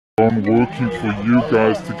I'm working for you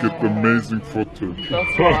guys to get the amazing footage.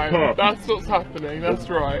 That's right. That's what's happening. That's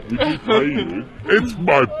right. We can pay you. It's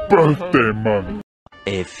my birthday month.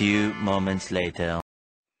 A few moments later.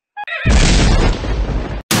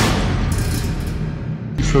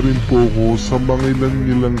 Isa rin po ako sa mga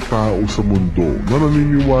ilang tao sa mundo na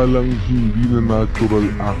naniniwalang hindi na natural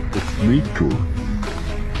act of nature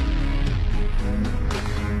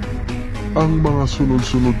ang mga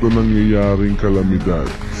sunod-sunod na nangyayaring kalamidad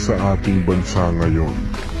sa ating bansa ngayon.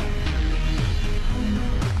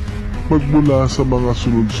 Magmula sa mga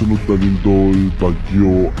sunod-sunod na lindol,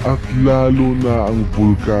 bagyo at lalo na ang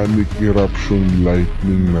volcanic eruption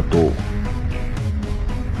lightning na to.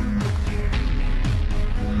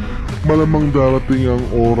 Malamang darating ang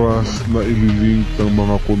oras na ililink ng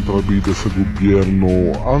mga kontrabida sa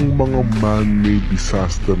gobyerno ang mga man-made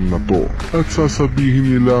disaster na to at sasabihin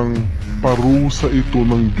nilang parusa ito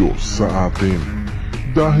ng Diyos sa atin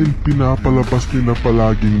dahil pinapalabas nila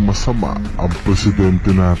palaging masama ang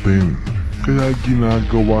presidente natin kaya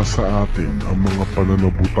ginagawa sa atin ang mga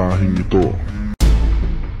pananabutahing ito.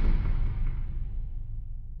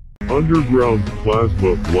 Underground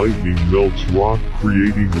plasma lightning melts rock,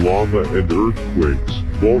 creating lava and earthquakes.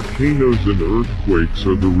 Volcanoes and earthquakes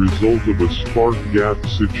are the result of a spark gap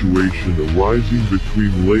situation arising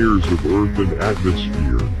between layers of Earth and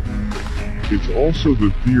atmosphere. It's also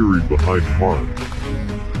the theory behind Haarp.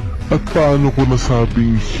 At paano ko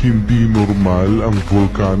nasabing hindi normal ang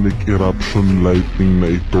volcanic eruption lightning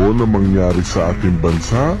na ito na mangyari sa ating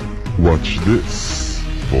bansa? Watch this.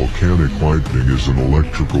 Volcanic lightning is an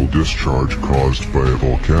electrical discharge caused by a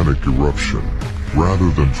volcanic eruption,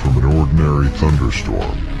 rather than from an ordinary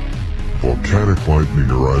thunderstorm. Volcanic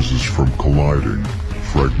lightning arises from colliding,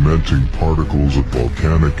 fragmenting particles of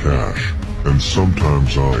volcanic ash, and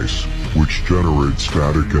sometimes ice, which generates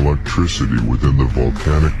static electricity within the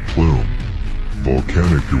volcanic plume.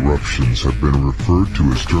 Volcanic eruptions have been referred to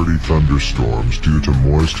as dirty thunderstorms due to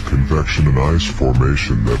moist convection and ice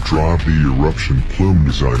formation that drive the eruption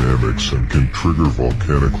plume's dynamics and can trigger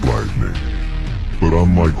volcanic lightning. But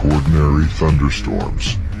unlike ordinary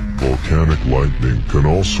thunderstorms, volcanic lightning can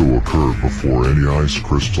also occur before any ice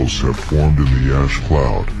crystals have formed in the ash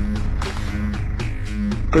cloud.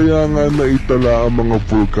 Kaya nga naitala ang mga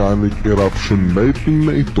volcanic eruption lightning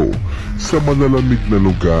na ito sa malalamig na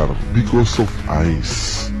lugar because of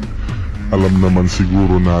ice. Alam naman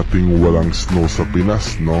siguro nating walang snow sa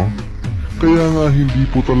Pinas, no? Kaya nga hindi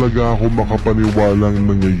po talaga ako makapaniwalang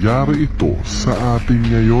nangyayari ito sa atin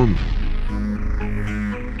ngayon.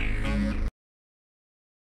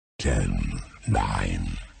 10,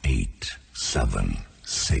 9, 8, 7,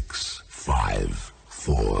 6, 5,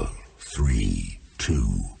 4, 3, 2,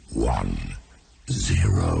 1,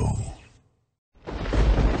 0.